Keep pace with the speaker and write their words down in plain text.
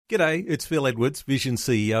G'day, it's Phil Edwards, Vision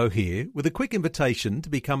CEO here, with a quick invitation to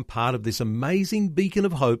become part of this amazing beacon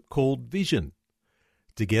of hope called Vision.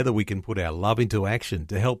 Together we can put our love into action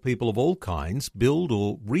to help people of all kinds build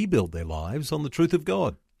or rebuild their lives on the truth of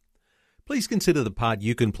God. Please consider the part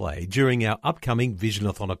you can play during our upcoming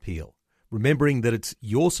Visionathon appeal, remembering that it's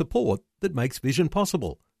your support that makes Vision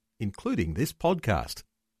possible, including this podcast.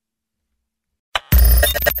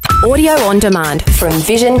 Audio on demand from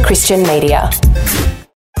Vision Christian Media.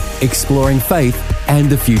 Exploring faith and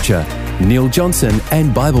the future. Neil Johnson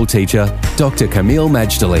and Bible teacher Dr. Kameel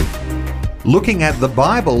Majdali. Looking at the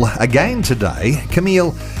Bible again today,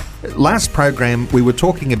 Kameel, last program we were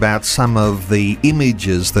talking about some of the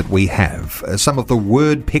images that we have, some of the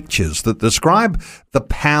word pictures that describe the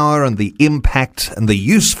power and the impact and the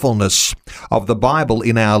usefulness of the Bible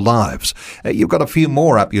in our lives. You've got a few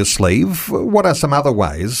more up your sleeve. What are some other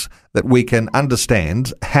ways that we can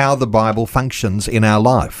understand how the Bible functions in our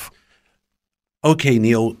life? Okay,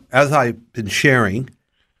 Neil, as I've been sharing,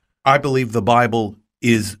 I believe the Bible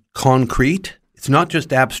is concrete. It's not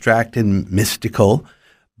just abstract and mystical,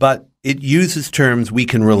 but it uses terms we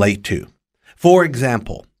can relate to. For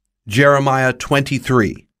example, Jeremiah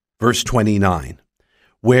 23, verse 29,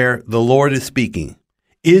 where the Lord is speaking,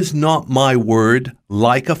 "Is not my word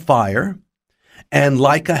like a fire and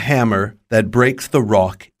like a hammer that breaks the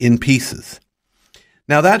rock in pieces?"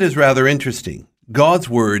 Now that is rather interesting. God's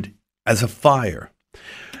word as a fire.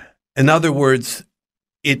 In other words,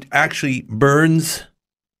 it actually burns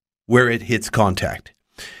where it hits contact.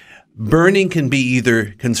 Burning can be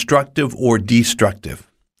either constructive or destructive.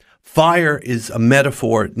 Fire is a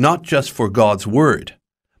metaphor not just for God's word,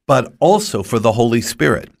 but also for the Holy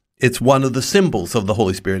Spirit. It's one of the symbols of the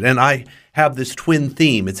Holy Spirit. And I have this twin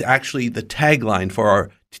theme. It's actually the tagline for our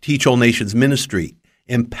Teach All Nations ministry,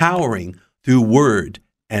 empowering through word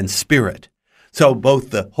and spirit. So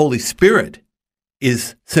both the Holy Spirit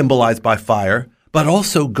is symbolized by fire, but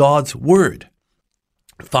also God's word.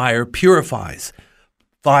 Fire purifies.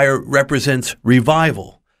 Fire represents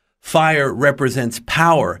revival. Fire represents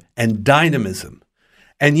power and dynamism.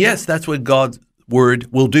 And yes, that's what God's word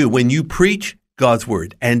will do. When you preach God's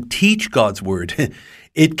word and teach God's word,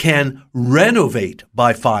 it can renovate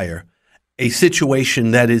by fire a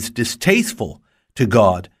situation that is distasteful to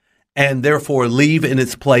God and therefore leave in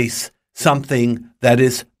its place something that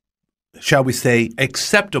is, shall we say,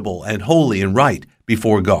 acceptable and holy and right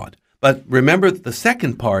before God. But remember, the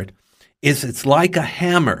second part is it's like a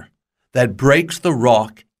hammer that breaks the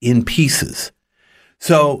rock in pieces.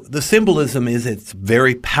 So the symbolism is it's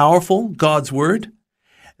very powerful, God's word,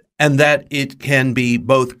 and that it can be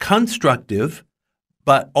both constructive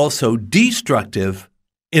but also destructive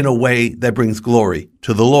in a way that brings glory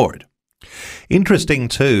to the Lord. Interesting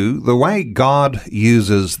too, the way God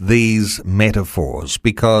uses these metaphors,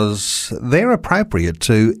 because they're appropriate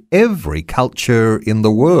to every culture in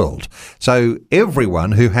the world. So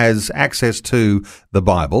everyone who has access to the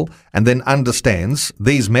Bible and then understands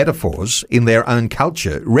these metaphors in their own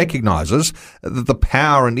culture recognizes that the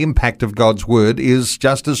power and impact of God's word is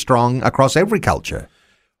just as strong across every culture.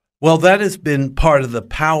 Well, that has been part of the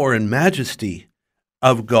power and majesty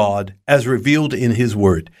of God as revealed in his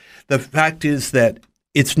word. The fact is that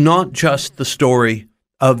it's not just the story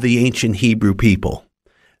of the ancient Hebrew people,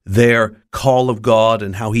 their call of God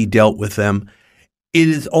and how he dealt with them. It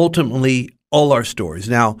is ultimately all our stories.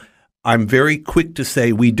 Now, I'm very quick to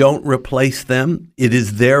say we don't replace them. It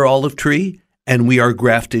is their olive tree, and we are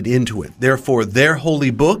grafted into it. Therefore, their holy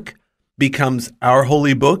book becomes our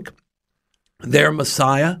holy book. Their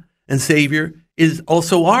Messiah and Savior is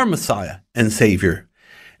also our Messiah and Savior.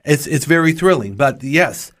 It's very thrilling. But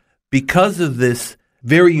yes, because of this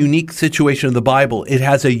very unique situation of the Bible, it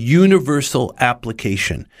has a universal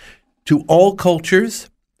application to all cultures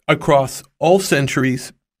across all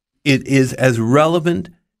centuries. It is as relevant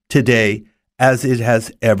today as it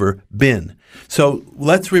has ever been. So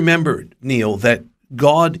let's remember, Neil, that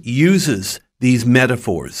God uses these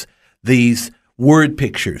metaphors, these word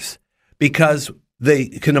pictures, because they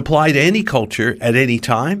can apply to any culture at any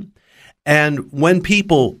time. And when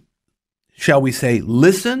people, shall we say,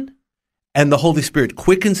 listen, and the Holy Spirit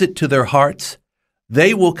quickens it to their hearts,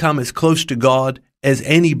 they will come as close to God as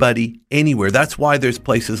anybody anywhere. That's why there's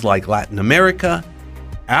places like Latin America,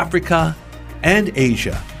 Africa, and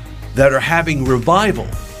Asia that are having revival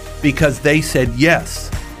because they said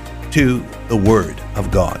yes to the Word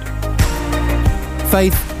of God.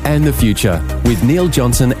 Faith and the Future with Neil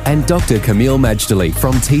Johnson and Dr. Kameel Majdali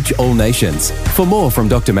from Teach All Nations. For more from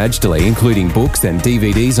Dr. Majdali, including books and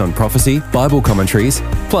DVDs on prophecy, Bible commentaries,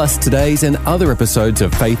 plus today's and other episodes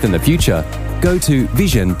of Faith and the Future, go to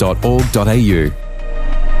vision.org.au.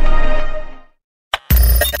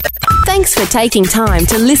 Thanks for taking time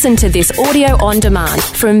to listen to this audio on demand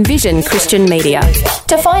from Vision Christian Media.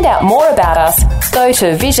 To find out more about us, go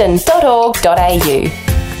to vision.org.au.